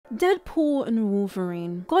Deadpool and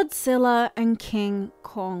Wolverine, Godzilla and King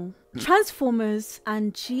Kong, Transformers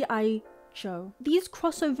and G.I. Joe. These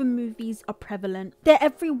crossover movies are prevalent. They're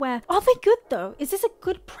everywhere. Are they good though? Is this a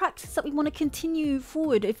good practice that we want to continue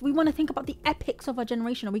forward? If we want to think about the epics of our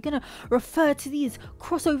generation, are we going to refer to these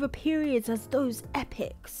crossover periods as those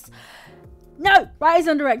epics? No! Writers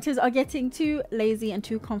and directors are getting too lazy and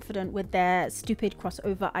too confident with their stupid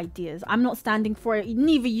crossover ideas. I'm not standing for it.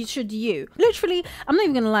 Neither should you. Literally, I'm not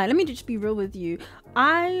even gonna lie. Let me just be real with you.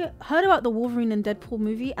 I heard about the Wolverine and Deadpool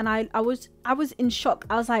movie and I was in shock.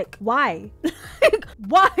 I was like, why?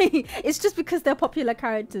 Why? It's just because they're popular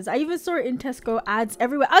characters. I even saw it in Tesco ads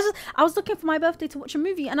everywhere. I was looking for my birthday to watch a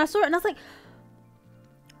movie and I saw it and I was like,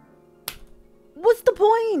 what's the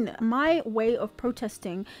point? My way of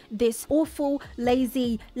protesting this awful,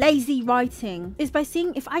 lazy writing is by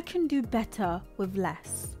seeing if I can do better with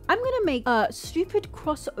less. I'm gonna make a stupid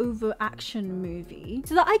crossover action movie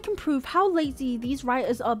so that I can prove how lazy these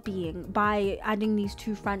writers are being by adding these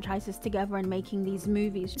two franchises together and making these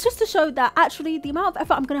movies. Just to show that actually the amount of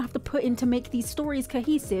effort I'm gonna have to put in to make these stories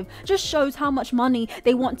cohesive just shows how much money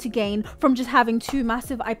they want to gain from just having two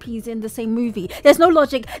massive IPs in the same movie. There's no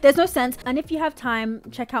logic, there's no sense, and if you have time,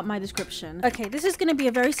 check out my description. Okay, this is gonna be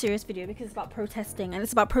a very serious video because it's about protesting, and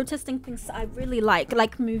it's about protesting things that I really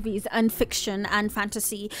like movies and fiction and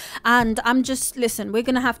fantasy. And I'm just, listen, we're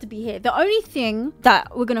gonna have to be here. The only thing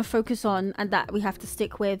that we're gonna focus on and that we have to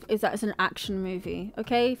stick with is that it's an action movie,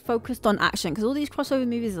 okay? Focused on action, because all these crossover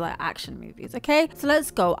movies are like action movies, okay? So let's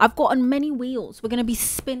go. I've got on many wheels. We're gonna be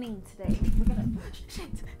spinning today.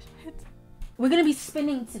 We're gonna be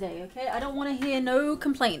spinning today, okay? I don't want to hear no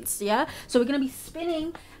complaints, yeah? So we're gonna be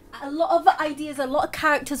spinning a lot of ideas, a lot of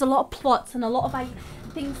characters, a lot of plots, and a lot of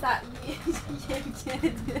things that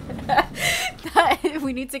that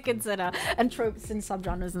we need to consider, and tropes and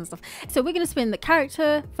subgenres and stuff. So we're gonna spin the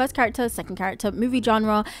character, first character, second character, movie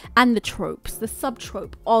genre, and the tropes, the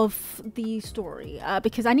sub-trope of the story,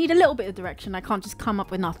 because I need a little bit of direction. I can't just come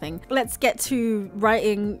up with nothing. Let's get to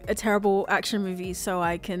writing a terrible action movie so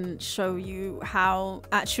I can show you how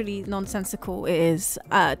actually nonsensical it is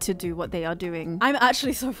to do what they are doing. I'm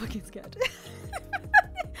actually so fucking scared.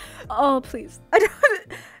 Oh, please. I don't...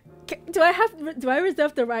 Do I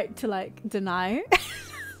reserve the right to like deny?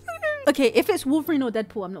 Okay, if it's Wolverine or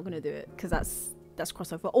Deadpool, I'm not gonna do it because that's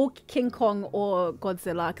crossover, or King Kong or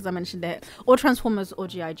Godzilla because I mentioned it, or Transformers or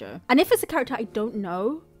G.I. Joe. And if it's a character I don't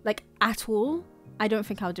know like at all, I don't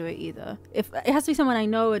think I'll do it either. If it has to be someone I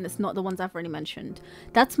know and it's not the ones I've already mentioned.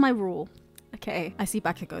 That's my rule. Okay, I see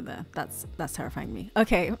Bakugo there. That's terrifying me.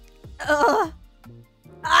 Okay.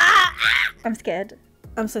 I'm scared.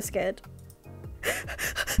 I'm so scared.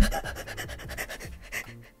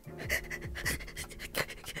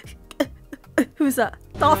 Who's that?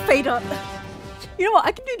 Darth Vader. You know what?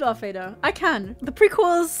 I can do Darth Vader. I can. The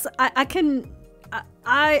prequels, I can.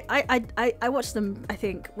 I watched them, I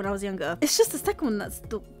think, when I was younger. It's just the second one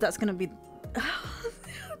that's gonna be.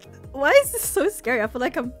 Why is this so scary? I feel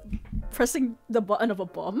like I'm pressing the button of a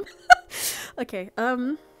bomb. Okay.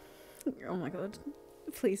 Oh my god.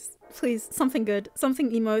 Please, something good,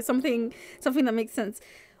 something emo, something that makes sense.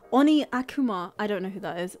 Oni Akuma, I don't know who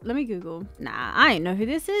that is. Let me Google. Nah, I know who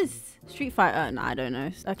this is. Street Fighter, nah, I don't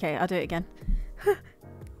know. Okay, I'll do it again. Oh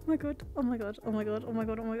my god, oh my god, oh my god, oh my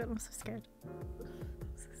god, oh my god, I'm so scared.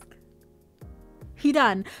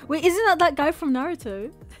 Hidan. Wait, isn't that guy from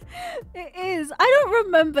Naruto? It is. I don't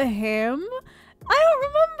remember him.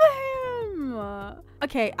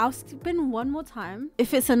 Okay, I'll spin one more time.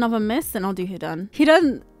 If it's another miss, then I'll do Hidan.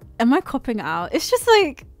 Hidan, am I copping out? It's just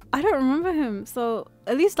like, I don't remember him. So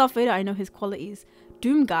at least Darth Vader, I know his qualities.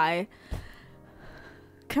 Doom guy.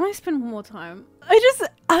 Can I spin one more time? I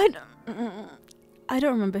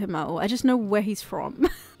don't remember him at all. I just know where he's from.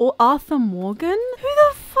 Or Arthur Morgan? Who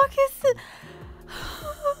the fuck is it?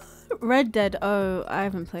 Red Dead. Oh, I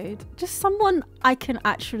haven't played. Just someone I can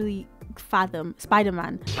actually fathom.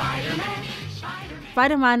 Spider-Man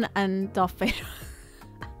and Darth Vader.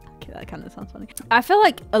 Okay, that kind of sounds funny. I feel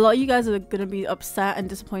like a lot of you guys are gonna be upset and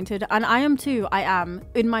disappointed, and I am too. I am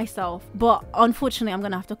in myself, but unfortunately I'm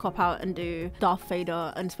gonna have to cop out and do Darth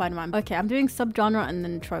Vader and Spider-Man. Okay, I'm doing subgenre and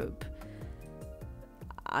then trope.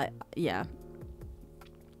 Yeah,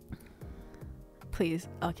 please.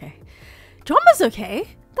 Okay, drama's okay.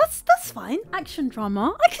 That's fine. Action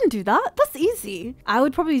drama, I can do that. That's easy. I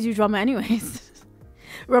would probably do drama anyways.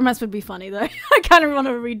 Romance would be funny though. I kind of want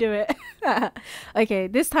to redo it. Okay,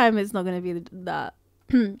 this time it's not gonna be that.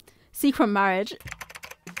 Secret marriage.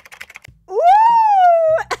 Woo!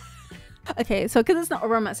 Okay, so because it's not a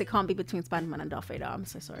romance, it can't be between Spider-Man and Darth Vader. I'm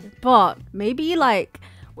so sorry. But maybe like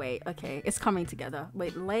wait, okay, it's coming together.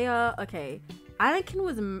 Wait, Leia, okay. Anakin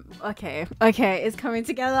was, okay, it's coming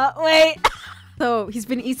together. Wait. So he's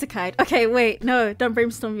been isekai'd. Okay, wait, no, don't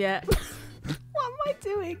brainstorm yet. What am I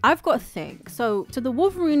doing? I've got to think. So the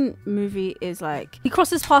Wolverine movie is like, he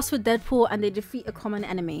crosses paths with Deadpool and they defeat a common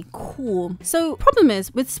enemy. Cool. So problem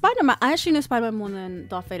is with Spider-Man, I actually know Spider-Man more than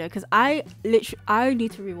Darth Vader because I need to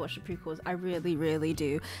rewatch the prequels. I really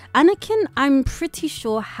do. Anakin, I'm pretty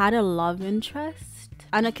sure had a love interest.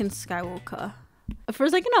 Anakin Skywalker. For a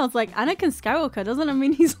second I was like, Anakin Skywalker, doesn't that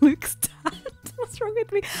mean he's Luke's dad? What's wrong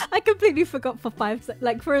with me? I completely forgot for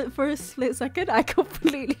for a split second. I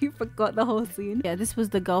completely forgot the whole scene. Yeah, this was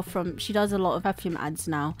the girl from, she does a lot of perfume ads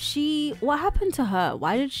now. What happened to her?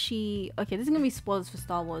 Why did she, okay, this is gonna be spoilers for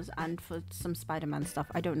Star Wars and for some Spider-Man stuff.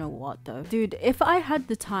 I don't know what though. Dude, if I had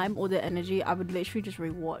the time or the energy, I would literally just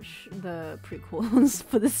rewatch the prequels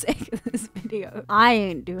for the sake of this video. I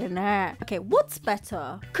ain't doing that. Okay, what's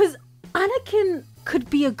better? Because Anakin could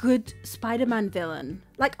be a good Spider-Man villain.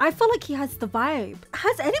 Like, I feel like he has the vibe.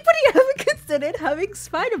 Has anybody ever considered having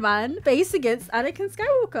Spider-Man face against Anakin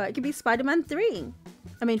Skywalker? It could be Spider-Man 3.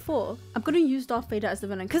 I mean 4. I'm gonna use Darth Vader as the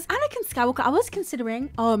villain because Anakin Skywalker, I was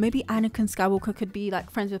considering, oh, maybe Anakin Skywalker could be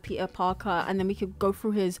like friends with Peter Parker and then we could go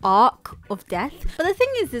through his arc of death. But the thing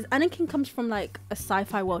is Anakin comes from like a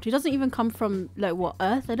sci-fi world. He doesn't even come from like what,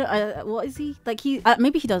 Earth? What is he? Like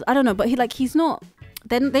maybe he does. I don't know, but he's not.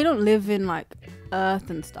 Then they don't live in like Earth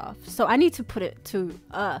and stuff. So I need to put it to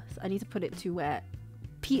Earth. I need to put it to where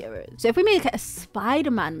Peter is. So if we make a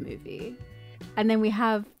Spider-Man movie and then we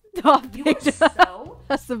have Darth Vader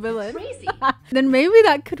as the villain, crazy. Then maybe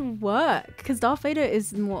that could work because Darth Vader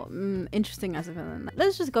is more interesting as a villain.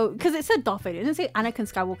 Let's just go, because it said Darth Vader. It didn't say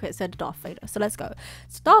Anakin Skywalker, it said Darth Vader. So let's go.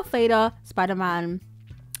 It's Darth Vader, Spider-Man,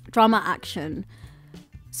 drama, action,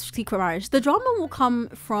 secret marriage. The drama will come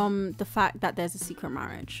from the fact that there's a secret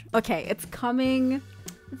marriage. Okay, it's coming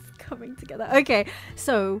together. Okay,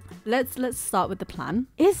 so let's start with the plan.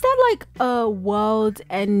 Is there like a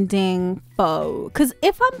world-ending foe? Because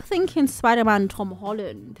if I'm thinking Spider-Man Tom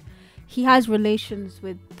Holland, he has relations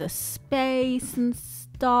with the space and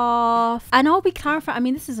stuff. And I'll be clarifying, I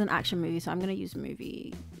mean, this is an action movie, so I'm gonna use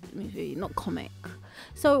movie, not comic.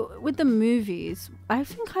 So with the movies, I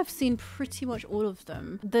think I've seen pretty much all of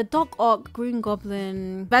them. The Doc Ock, Green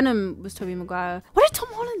Goblin, Venom was Tobey Maguire. What did Tom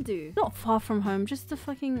Holland do? Not Far From Home, just the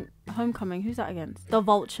fucking Homecoming. Who's that against? The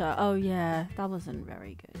Vulture. Oh yeah, that wasn't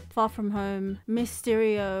very good. Far From Home,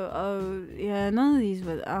 Mysterio. Oh yeah, none of these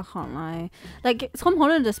were, I can't lie. Like Tom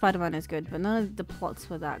Holland as Spider-Man is good, but none of the plots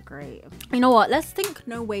were that great. You know what? Let's think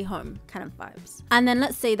No Way Home kind of vibes. And then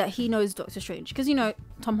let's say that he knows Doctor Strange, because you know,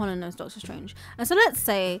 Tom Holland knows Doctor Strange. And so let's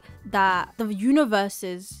say that the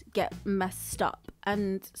universes get messed up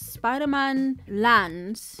and Spider-Man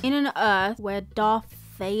lands in an Earth where Darth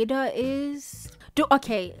Vader is.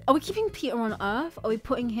 Okay, are we keeping Peter on Earth or are we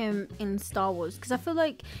putting him in Star Wars? Because I feel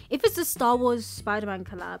like if it's a Star Wars Spider-Man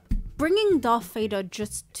collab, bringing Darth Vader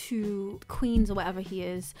just to Queens or whatever he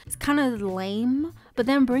is, it's kind of lame. But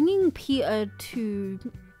then bringing Peter to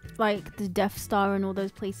like the Death Star and all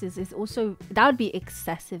those places is also, that would be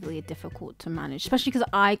excessively difficult to manage, especially because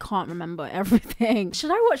I can't remember everything.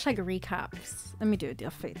 Should I watch like recaps? Let me do a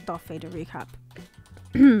Darth Vader recap.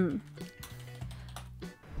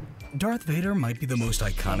 Darth Vader might be the most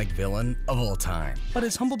iconic villain of all time, but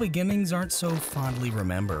his humble beginnings aren't so fondly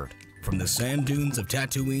remembered. From the sand dunes of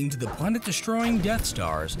Tatooine to the planet-destroying Death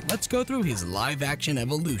Stars, let's go through his live-action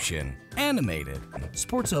evolution. Animated,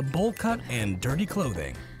 sports a bowl cut and dirty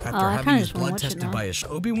clothing. After having his blood tested by a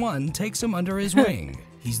Obi-Wan takes him under his wing.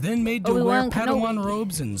 He's then made to wear Padawan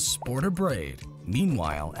robes and sport a braid.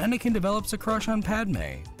 Meanwhile, Anakin develops a crush on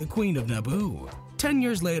Padme, the Queen of Naboo. 10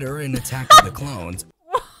 years later, in Attack of the Clones...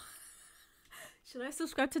 Should I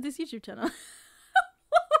subscribe to this YouTube channel? What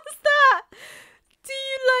was that? Do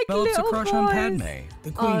you like develops little a crush boys? on Padme,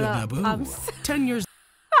 the Queen of Naboo. 10 years...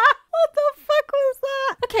 What the fuck was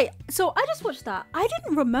that? Okay, so I just watched that. I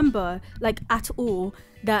didn't remember, like, at all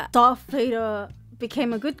that Darth Vader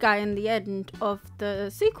became a good guy in the end of the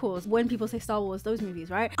sequels. When people say Star Wars, those movies,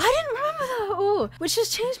 right? I didn't remember that at all, which has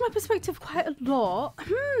changed my perspective quite a lot.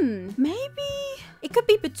 Maybe it could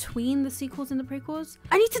be between the sequels and the prequels.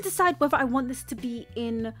 I need to decide whether I want this to be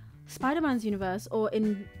in Spider-Man's universe or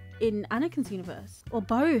in in Anakin's universe, or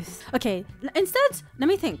both? Okay, instead, let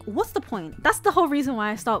me think. What's the point? That's the whole reason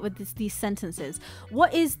why I start with these sentences.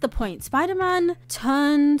 What is the point? Spider-Man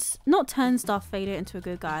not turns Darth Vader into a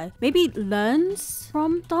good guy. Maybe learns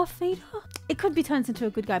from Darth Vader? It could be turns into a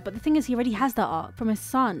good guy, but the thing is, he already has that arc from his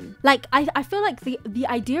son. Like, I feel like the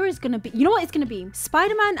idea is gonna be, you know what it's gonna be?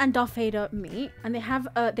 Spider-Man and Darth Vader meet, and they have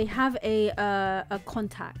a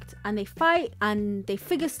contact, and they fight, and they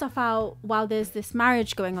figure stuff out while there's this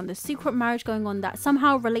marriage going on, this secret marriage going on that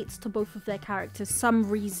somehow relates to both of their characters. Some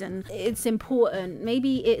reason it's important.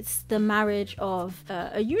 Maybe it's the marriage of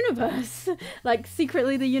a universe, like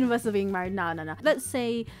secretly the universe are being married. No. Let's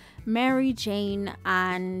say Mary Jane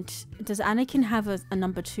and does Anakin have a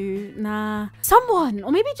number 2? Nah. Someone,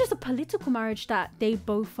 or maybe just a political marriage that they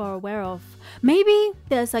both are aware of. Maybe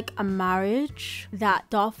there's like a marriage that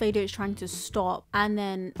Darth Vader is trying to stop, and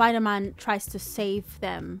then Spider-Man tries to save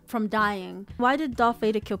them from dying. Why did Darth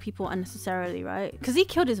Vader kill people unnecessarily, right? Because he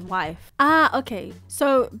killed his wife. Ah, okay.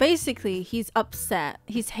 So basically he's upset.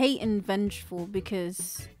 He's hate and vengeful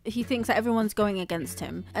because he thinks that everyone's going against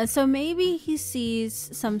him, and so maybe he sees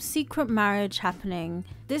some secret marriage happening.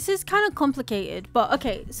 This is kind of complicated, but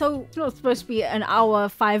okay, so it's not supposed to be an hour,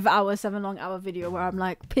 5 hour, 7 long hour video where I'm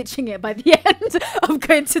like pitching it by the end. I'm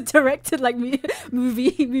going to direct it like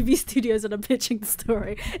movie studios and I'm pitching the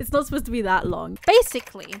story. It's not supposed to be that long.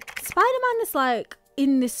 Basically, Spider-Man is like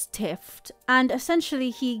in this tift, and essentially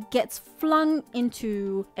he gets flung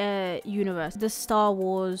into a universe, the Star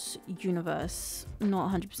Wars universe. Not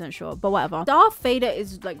 100% sure, but whatever. Darth Vader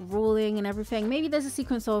is like ruling and everything. Maybe there's a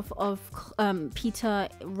sequence of Peter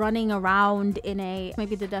running around in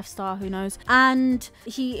maybe the Death Star, who knows, and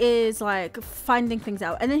he is like finding things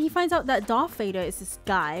out, and then he finds out that Darth Vader is this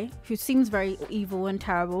guy who seems very evil and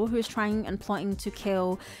terrible, who is trying and plotting to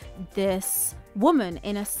kill this woman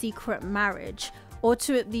in a secret marriage, or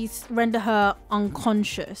to at least render her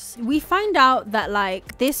unconscious. We find out that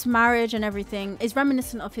like this marriage and everything is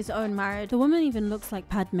reminiscent of his own marriage. The woman even looks like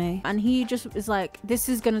Padme, and he just is like, this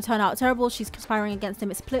is gonna turn out terrible. She's conspiring against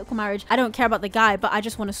him. It's a political marriage. I don't care about the guy, but I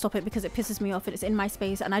just want to stop it because it pisses me off and it's in my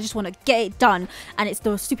space and I just want to get it done, and it's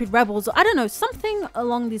those stupid rebels, or I don't know, something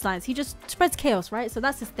along these lines. He just spreads chaos, right? So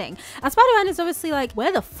that's his thing. And Spider-Man is obviously like,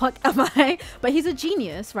 where the fuck am I? But he's a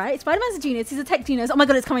genius, right? Spider-Man's a genius. He's a tech genius. Oh my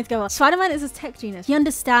god, it's coming together. Spider-Man is a tech genius. He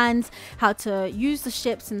understands how to use the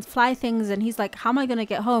ships and fly things, and he's like, how am I gonna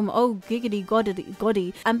get home? Oh, giggity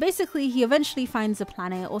goddy. And basically he eventually finds a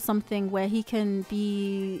planet or something where he can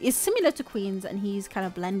be, is similar to Queens, and he's kind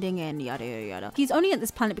of blending in, yada yada yada. He's only at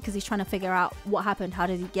this planet because he's trying to figure out what happened, how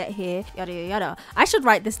did he get here, yada yada yada. I should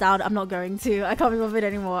write this down. I'm not going to. I can't be bothered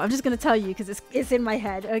anymore. I'm just gonna tell you because it's in my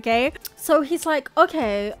head, okay? So he's like,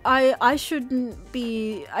 okay, I shouldn't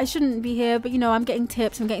be here, but you know, I'm getting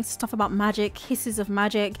tips, I'm getting stuff about magic, hisses of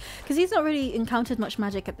magic, because he's not really encountered much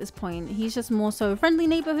magic at this point. He's just more so friendly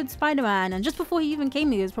neighborhood Spider-Man, and just before he even came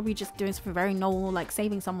here, he was probably just doing something very normal, like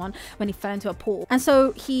saving someone when he fell into a pool. And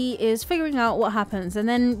so he is figuring out what happens, and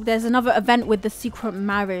then there's another event with the secret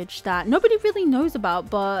marriage that nobody really knows about,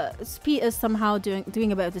 but Peter's somehow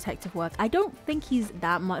doing a bit of detective work. I don't think he's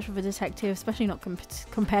that much of a detective, especially not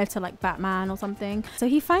compared to like Batman or something. So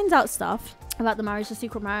he finds out stuff about the marriage, the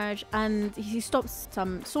secret marriage, and he stops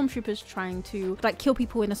some stormtroopers trying to like kill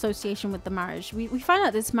people in association with the marriage. We find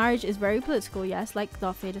out this marriage is very political, yes, like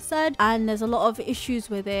Darth Vader said, and there's a lot of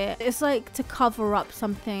issues with it. It's like to cover up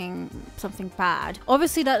something bad.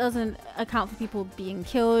 Obviously that doesn't account for people being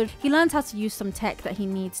killed. He learns how to use some tech that he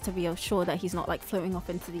needs to be sure that he's not like floating off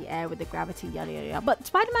into the air with the gravity, yada yada yada. But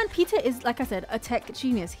Spider-Man, Peter is, like I said, a tech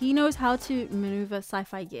genius. He knows how to maneuver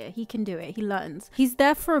sci-fi gear. He can do it. He learns. He's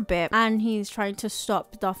there for a bit, and he's trying to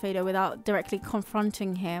stop Darth Vader without directly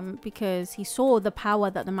confronting him, because he saw the power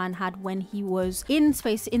that the man had when he was in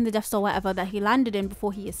space, in the Death Star, whatever, that he landed in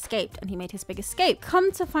before he escaped, and he made his big escape.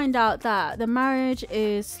 Come to find out that the marriage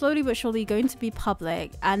is slowly but surely going to be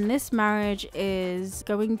public, and this marriage is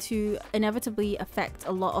going to inevitably affect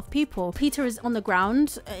a lot of people. Peter is on the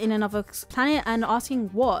ground in another planet and asking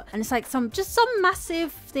what, and it's like some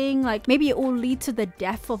massive thing, like maybe it will lead to the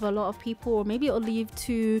death of a lot of people, or maybe it will lead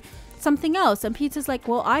to something else. And Peter's like,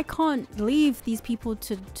 well, I can't leave these people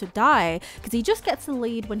to die, because he just gets the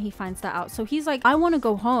lead when he finds that out. So he's like, I want to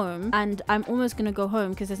go home, and I'm almost gonna go home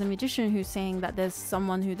because there's a magician who's saying that there's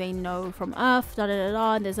someone who they know from Earth, da da da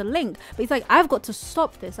da, and there's a link. But he's like, I've got to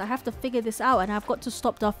stop this. I have to figure this out, and I've got to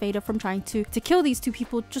stop Darth Vader from trying to kill these two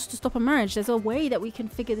people just to stop a marriage. There's a way that we can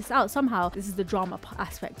figure this out somehow. This is the drama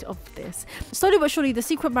aspect of this. Slowly but surely, the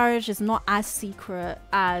secret marriage is not as secret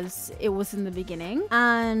as it was in the beginning,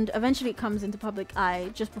 and eventually eventually it comes into public eye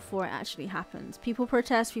just before it actually happens. People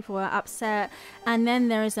protest, people are upset, and then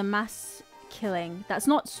there is a mass killing that's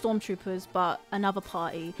not stormtroopers but another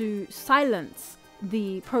party to silence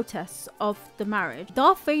the protests of the marriage.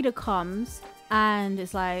 Darth Vader comes and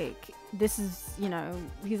is like, this is, you know,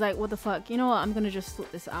 he's like, what the fuck, you know what, I'm gonna just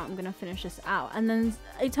sort this out, I'm gonna finish this out. And then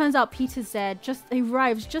it turns out Peter's there, he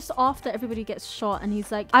arrives just after everybody gets shot, and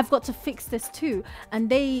he's like, I've got to fix this too. And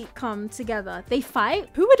they come together, they fight.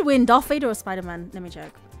 Who would win, Darth Vader or Spider-Man? Let me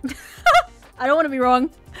check. I don't want to be wrong.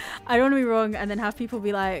 I don't want to be wrong and then have people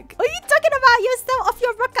be like, what are you talking about? You're still off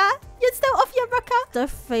your rocker. You're still off your rocker.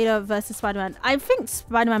 Darth Vader versus Spider-Man. I think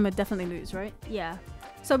Spider-Man would definitely lose, right? Yeah.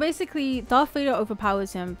 So basically, Darth Vader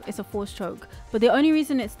overpowers him. It's a force choke. But the only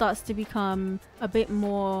reason it starts to become a bit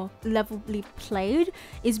more levelly played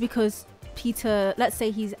is because Peter, let's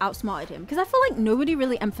say he's outsmarted him, because I feel like nobody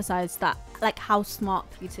really emphasized that, like how smart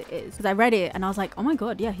Peter is, because I read it and I was like, oh my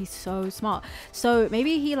god, yeah, he's so smart. So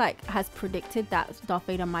maybe he like has predicted that Darth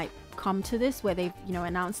Vader might come to this, where they've, you know,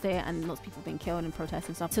 announced it and lots of people being killed and protests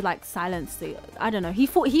and stuff, to like silence the, I don't know, he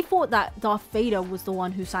thought that Darth Vader was the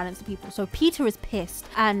one who silenced the people. So Peter is pissed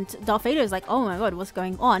and Darth Vader is like, oh my god, what's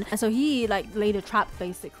going on? And so he like laid a trap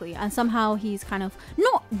basically, and somehow he's kind of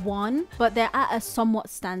not won, but they're at a somewhat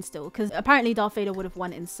standstill, because apparently Darth Vader would have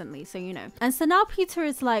won instantly, so you know. And so now Peter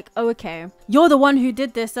is like, oh okay, you're the one who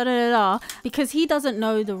did this, da da da da, because he doesn't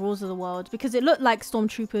know the rules of the world, because it looked like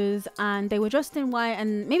stormtroopers and they were dressed in white,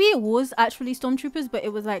 and maybe it was actually stormtroopers, but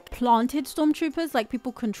it was like planted stormtroopers, like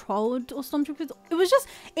people controlled or stormtroopers. It was just,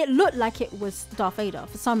 it looked like it was Darth Vader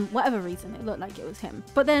for some whatever reason. It looked like it was him,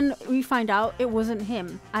 but then we find out it wasn't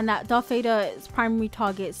him, and that Darth Vader's primary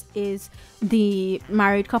targets is the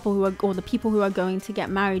married couple who are, or the people who are going to get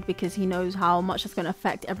married, because he knows how much it's going to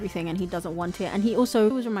affect everything and he doesn't want it. And he also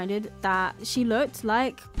was reminded that she looked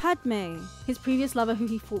like Padme, his previous lover, who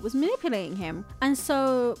he thought was manipulating him. And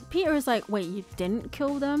so Peter is like, wait, you didn't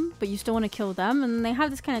kill them but you still want to kill them? And they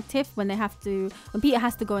have this kind of tiff when Peter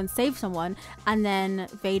has to go and save someone, and then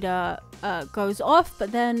Vader goes off,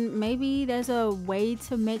 but then maybe there's a way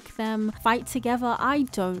to make them fight together. I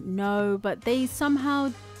don't know, but they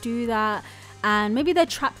somehow do that. And maybe they're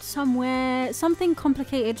trapped somewhere, something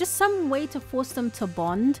complicated, just some way to force them to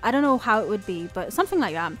bond. I don't know how it would be, but something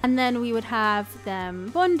like that. And then we would have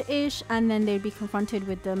them bond-ish, and then they'd be confronted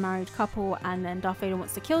with the married couple, and then Darth Vader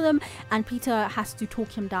wants to kill them, and Peter has to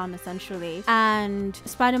talk him down essentially. And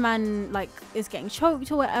Spider-Man like is getting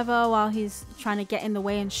choked or whatever while he's trying to get in the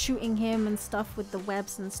way and shooting him and stuff with the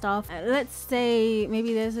webs and stuff. Let's say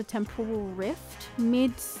maybe there's a temporal rift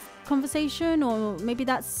mid conversation, or maybe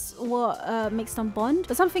that's what makes them bond,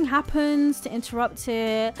 but something happens to interrupt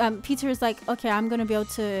it. Peter is like, okay, I'm gonna be able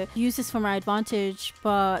to use this for my advantage,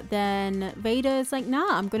 but then Vader is like,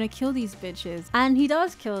 nah, I'm gonna kill these bitches, and he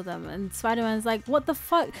does kill them. And Spider-Man's like, what the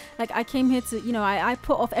fuck, like I came here to, you know, I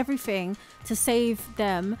put off everything to save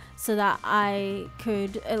them so that I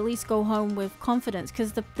could at least go home with confidence,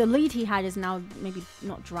 because the lead he had is now maybe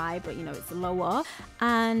not dry, but you know, it's lower,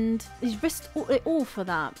 and he's risked it all for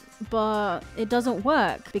that. But it doesn't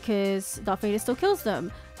work because Darth Vader still kills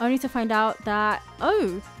them, only to find out that,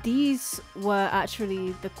 oh, these were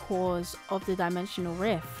actually the cause of the dimensional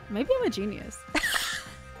rift. Maybe I'm a genius.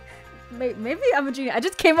 Maybe I'm a genius. I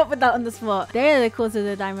just came up with that on the spot. They're the cause of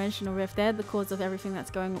the dimensional rift. They're the cause of everything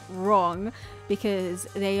that's going wrong, because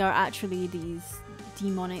they are actually these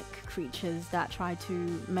demonic creatures that try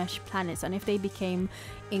to mesh planets, and if they became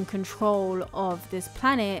in control of this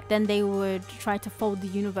planet, then they would try to fold the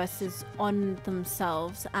universes on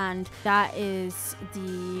themselves, and that is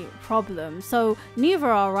the problem. So neither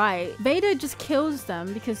are right. Vader just kills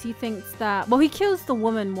them because he thinks that, well, he kills the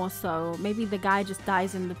woman more so. Maybe the guy just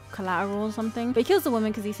dies in the collateral or something, but he kills the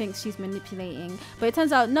woman because he thinks she's manipulating. But it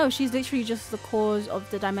turns out, no, she's literally just the cause of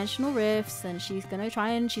the dimensional rifts, and she's gonna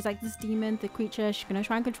try and, she's like this demon, the creature, she's gonna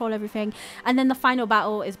try and control everything. And then the final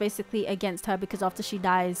battle is basically against her, because after she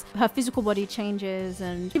dies, her physical body changes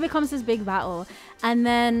and it becomes this big battle. And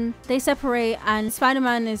then they separate, and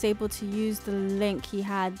Spider-Man is able to use the link he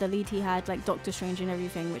had, the lead he had, like Doctor Strange and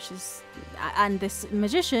everything, which is, and this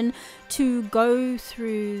magician, to go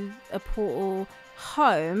through a portal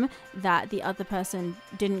home that the other person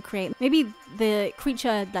didn't create. Maybe the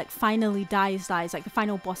creature like finally dies, like the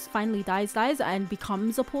final boss finally dies and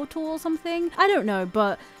becomes a portal or something. I don't know,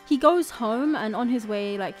 but he goes home, and on his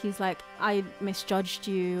way, like, he's like, I misjudged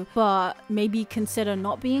you, but maybe consider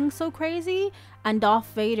not being so crazy. And Darth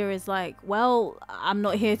Vader is like, well, I'm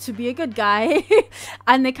not here to be a good guy.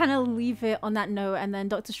 And they kind of leave it on that note. And then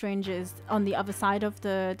Doctor Strange is on the other side of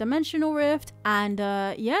the dimensional rift. And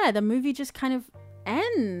yeah, the movie just kind of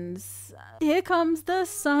ends. Here comes the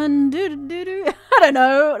sun. I don't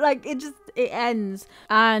know. Like, it ends.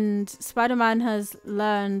 And Spider-Man has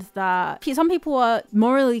learned that some people are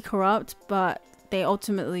morally corrupt, but they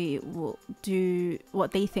ultimately will do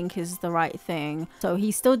what they think is the right thing. So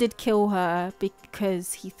he still did kill her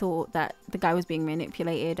because he thought that the guy was being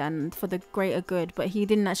manipulated and for the greater good, but he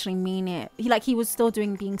didn't actually mean it. He was still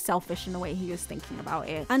being selfish in the way he was thinking about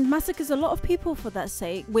it, and massacres a lot of people for that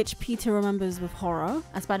sake, which Peter remembers with horror.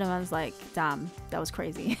 And Spider-Man's like, damn, that was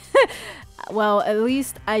crazy. Well, at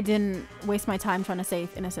least I didn't waste my time trying to save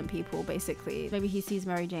innocent people, basically. Maybe he sees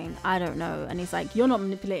Mary Jane, I don't know, and he's like, you're not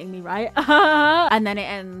manipulating me, right? And then it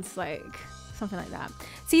ends like something like that.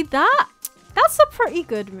 See, that's a pretty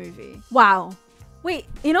good movie. Wow. Wait,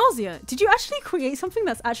 Inozia, did you actually create something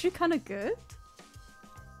that's actually kind of good?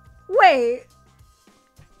 Wait.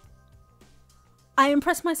 I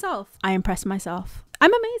impressed myself. I'm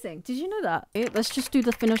amazing. Did you know that? Let's just do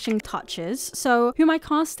the finishing touches. So who am I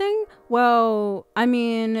casting? Well, I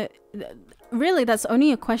mean, really, that's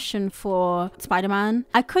only a question for Spider-Man.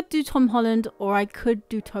 I could do Tom Holland, or I could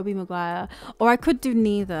do Tobey Maguire, or I could do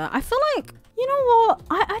neither. I feel like, you know what?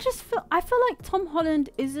 I feel like Tom Holland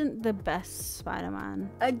isn't the best Spider-Man.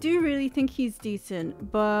 I do really think he's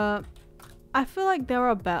decent, but I feel like there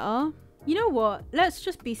are better. You know what? Let's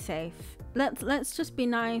just be safe. Let's just be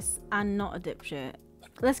nice and not a dipshit.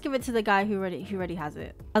 Let's give it to the guy who already has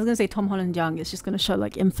it. I was gonna say Tom Holland young. It's just gonna show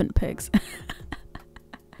like infant pigs.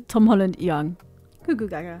 Tom Holland young. Cuckoo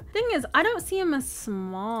gaga. Thing is, I don't see him as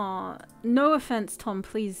smart. No offense, Tom,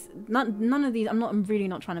 please. None of these. I'm really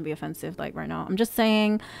not trying to be offensive like right now. I'm just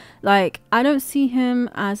saying, like, I don't see him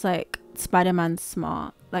as like Spider-Man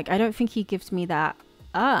smart. Like, I don't think he gives me that.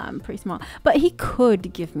 I'm pretty smart, but he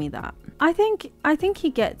could give me that. I think he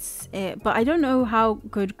gets it, but I don't know how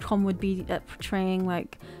good Tom would be at portraying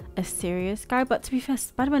like a serious guy. But to be fair,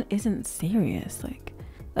 Spider-Man isn't serious.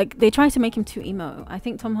 Like they try to make him too emo. I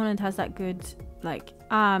think Tom Holland has that good, like,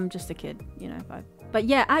 I'm just a kid, you know, vibe. But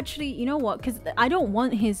yeah, actually, you know what? Because I don't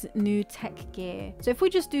want his new tech gear. So if we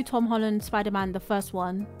just do Tom Holland, Spider-Man, the first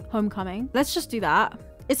one, Homecoming, let's just do that.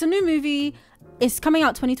 It's a new movie. It's coming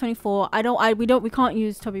out 2024. We can't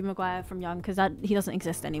use Tobey Maguire from Young because he doesn't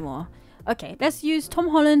exist anymore. Okay, let's use Tom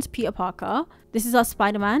Holland's Peter Parker. This is our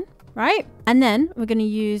Spider-Man, right? And then we're gonna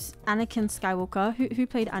use Anakin Skywalker. Who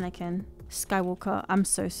played Anakin Skywalker? I'm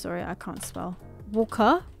so sorry, I can't spell.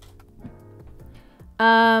 Walker.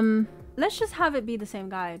 Let's just have it be the same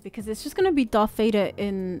guy because it's just gonna be Darth Vader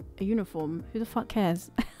in a uniform. Who the fuck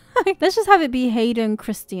cares? Let's just have it be Hayden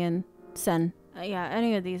Christensen. Yeah,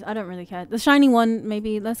 any of these, I don't really care. The Shining one,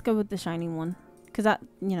 maybe. Let's go with the Shining one because that,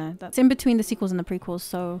 you know, that's in between the sequels and the prequels,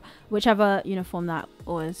 so whichever uniform that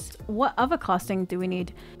was. What other casting do we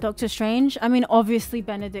need? Doctor Strange, I mean, obviously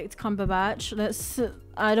Benedict Cumberbatch.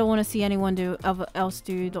 I don't want to see anyone else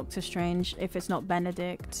do Doctor Strange if it's not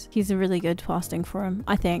Benedict. He's a really good casting for him,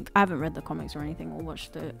 I think. I haven't read the comics or anything or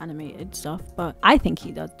watched the animated stuff, but I think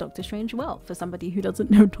he does Doctor Strange well for somebody who doesn't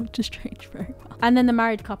know Doctor Strange very well. And then the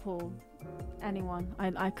married couple, anyone,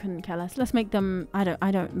 I couldn't care less. Let's make them, I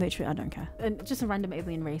don't care. And just a random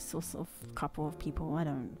alien race or sort of couple of people, I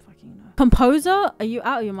don't fucking know. Composer, are you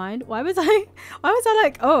out of your mind? Why was I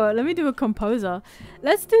like, oh, let me do a composer.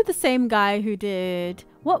 Let's do the same guy who did,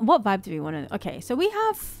 what vibe do we want to, okay, so we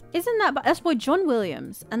have, that's by John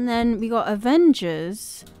Williams, and then we got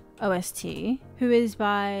Avengers OST, who is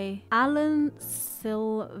by Alan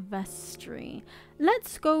Silvestri.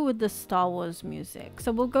 Let's go with the Star Wars music.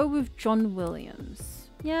 So we'll go with John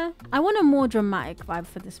Williams. Yeah, I want a more dramatic vibe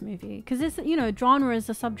for this movie because it's, you know, genre is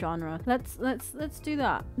a subgenre. Let's do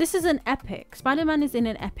that. This is an epic. Spider-Man is in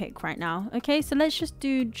an epic right now. Okay, so let's just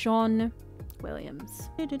do John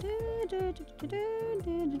Williams.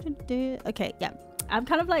 Okay, yeah. I'm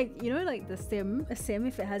kind of like, you know, like a sim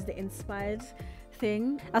if it has the inspired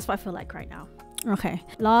thing. That's what I feel like right now. Okay,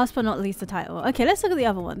 last but not least, the title. Okay, let's look at the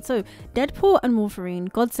other one. So Deadpool and Wolverine,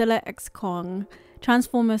 Godzilla x Kong,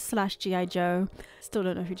 Transformers / G.I. Joe. Still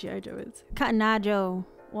don't know who G.I. Joe is. Cotton Eye Joe.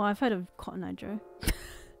 Well, I've heard of Cotton Eye Joe.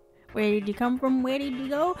 Where did he come from? Where did he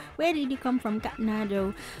go? Where did he come from? Cotton Eye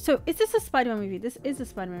Joe. So is this a Spider-Man movie? This is a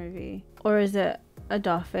Spider-Man movie. Or is it a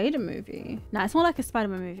Darth Vader movie? Nah, it's more like a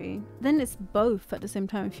Spider-Man movie. Then it's both at the same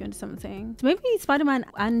time, if you understand what I'm saying. So maybe Spider-Man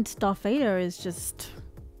and Darth Vader is just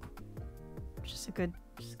a good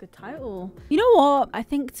title. You know what? I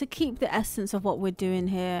think to keep the essence of what we're doing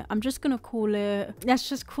here, I'm just gonna let's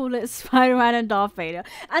just call it Spider-Man and Darth Vader.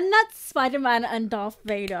 And that's Spider-Man and Darth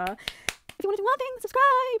Vader. If you want to do one thing,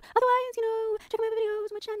 subscribe. Otherwise, you know, check out my videos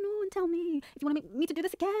on my channel and tell me if you want me to do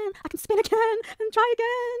this again. I can spin again and try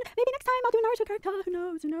again. Maybe next time I'll do a Naruto character. Who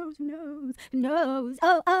knows? Who knows? Who knows? Who knows?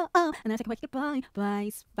 Oh, oh, oh. And then I say goodbye. Bye,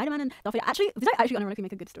 Spiderman and Darth Vader. Actually, did I actually unironically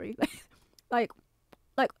make a good story? like,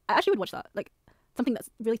 I actually would watch that. Like, something that's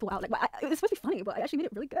really thought out. Like, it was supposed to be funny, but I actually made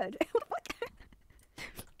it really good.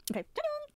 Okay.